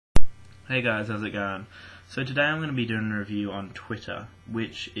Hey guys, how's it going? So today I'm going to be doing a review on Twitter,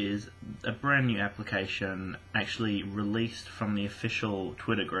 which is a brand new application actually released from the official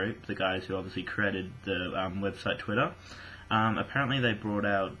Twitter group, the guys who obviously created the website Twitter. Apparently they brought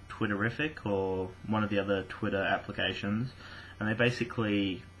out Twitterific, or one of the other Twitter applications, and they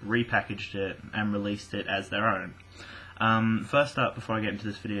basically repackaged it and released it as their own. First up, before I get into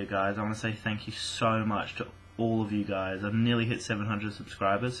this video guys, I want to say thank you so much to all of you guys. I've nearly hit 700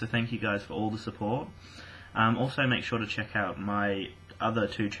 subscribers, so thank you guys for all the support. Also make sure to check out my other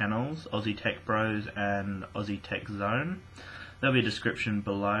two channels, Aussie Tech Bros and Aussie Tech Zone. There'll be a description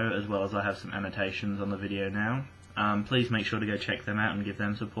below, as well as I have some annotations on the video now. Please make sure to go check them out and give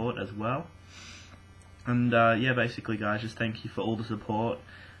them support as well. And yeah, basically guys, just thank you for all the support,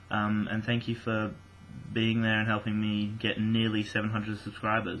 and thank you for being there and helping me get nearly 700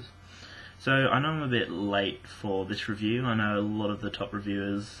 subscribers. So I know I'm a bit late for this review. I know a lot of the top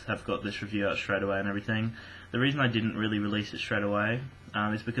reviewers have got this review out straight away and everything. The reason I didn't really release it straight away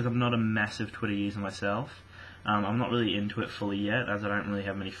is because I'm not a massive Twitter user myself. I'm not really into it fully yet, as I don't really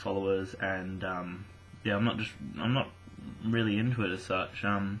have many followers, and yeah, I'm not really into it as such.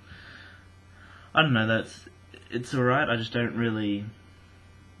 I don't know. It's alright. I just don't really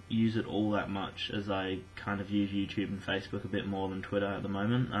use it all that much, as I kind of use YouTube and Facebook a bit more than Twitter at the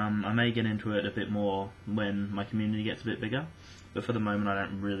moment. I may get into it a bit more when my community gets a bit bigger, but for the moment I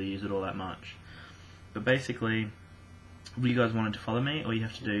don't really use it all that much. But basically, if you guys wanted to follow me, all you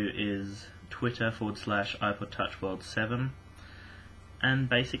have to do is Twitter/iPod Touch World 7, and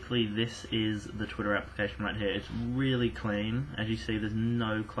basically this is the Twitter application right here. It's really clean. As you see, there's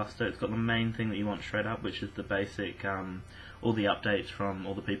no cluster. It's got the main thing that you want straight up, which is the basic all the updates from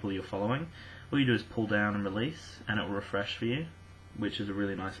all the people you're following. All you do is pull down and release, and it will refresh for you, which is a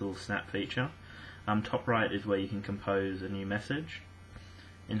really nice little snap feature. Top right is where you can compose a new message.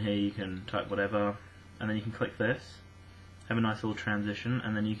 In here you can type whatever, and then you can click this, have a nice little transition,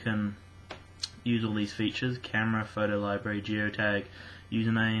 and then you can use all these features: camera, photo library, geotag,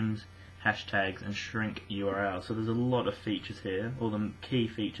 usernames, hashtags, and shrink URL. So there's a lot of features here, all the key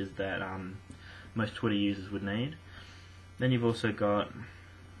features that most Twitter users would need. Then you've also got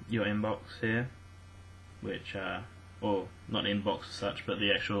your inbox here, which, or not inbox as such, but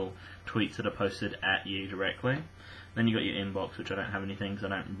the actual tweets that are posted at you directly. Then you've got your inbox, which I don't have anything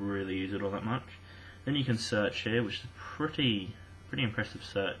because I don't really use it all that much. Then you can search here, which is pretty impressive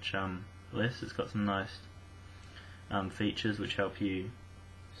search list. It's got some nice features which help you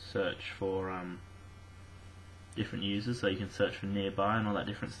search for different users, so you can search for nearby and all that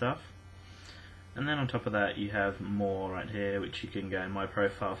different stuff. And then on top of that you have more right here, which you can go in my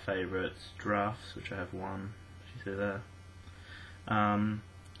profile, favorites, drafts, which I have one, as you see there,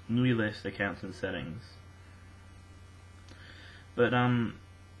 new list, accounts and settings. But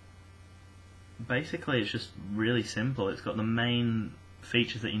basically it's just really simple. It's got the main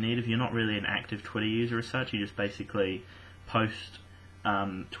features that you need. If you're not really an active Twitter user as such, you just basically post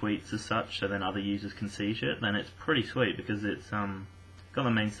tweets as such, so then other users can see it. Then it's pretty sweet because it's got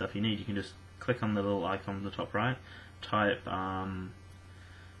the main stuff you need. You can just click on the little icon on the top right, type I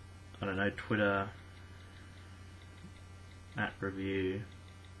don't know, Twitter @review,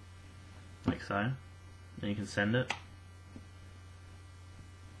 like so. Then you can send it,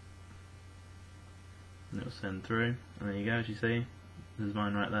 and it'll send through, and there you go. As you see, this is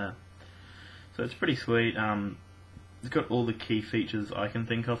mine right there. So it's pretty sweet. It's got all the key features I can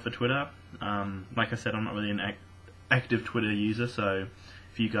think of for Twitter. Like I said, I'm not really an active Twitter user, so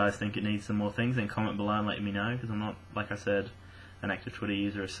if you guys think it needs some more things, then comment below and let me know, because I'm not, like I said, an active Twitter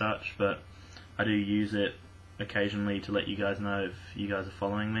user as such, but I do use it occasionally to let you guys know if you guys are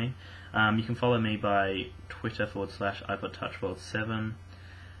following me. You can follow me by Twitter/iPod Touch World 7,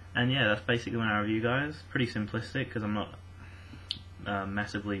 and yeah, that's basically my review guys. Pretty simplistic, because I'm not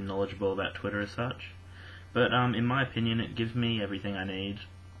massively knowledgeable about Twitter as such, but in my opinion it gives me everything I need.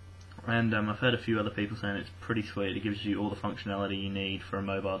 And I've heard a few other people saying it's pretty sweet. It gives you all the functionality you need for a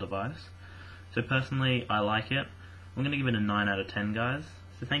mobile device. So personally, I like it. I'm going to give it a 9 out of 10 guys.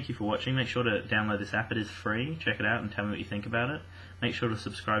 So thank you for watching. Make sure to download this app. It is free. Check it out and tell me what you think about it. Make sure to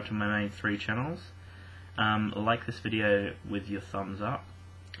subscribe to my main 3 channels. Like this video with your thumbs up.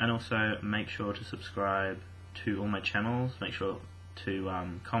 And also make sure to subscribe to all my channels. Make sure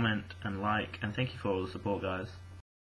to comment and like. And thank you for all the support guys.